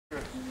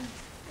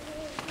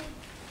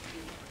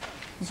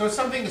So it's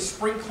something that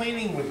spring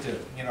cleaning would do.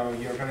 You know,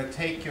 you're going to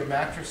take your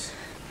mattress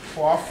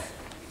off,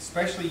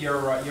 especially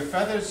your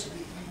feathers.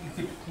 You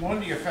could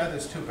launder your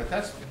feathers too, but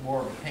that's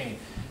more of a pain.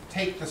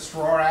 Take the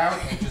straw out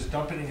and just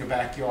dump it in your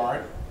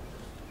backyard,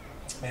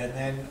 and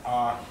then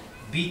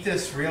beat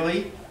this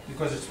really,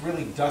 because it's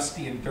really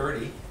dusty and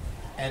dirty,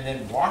 and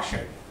then wash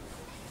it,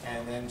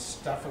 and then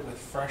stuff it with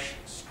fresh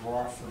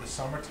straw for the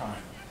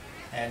summertime.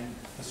 And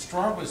the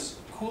straw was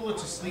cooler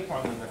to sleep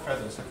on than the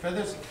feathers. The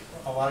feathers,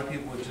 a lot of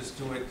people would just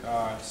do it,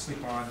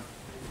 sleep on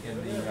in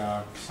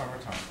the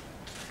summertime,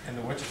 in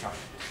the wintertime.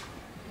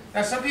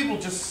 Now some people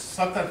just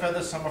slept on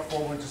feathers summer,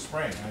 fall, winter,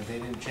 spring. They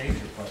didn't change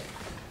it, but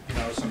you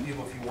know, some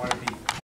people, if you want to be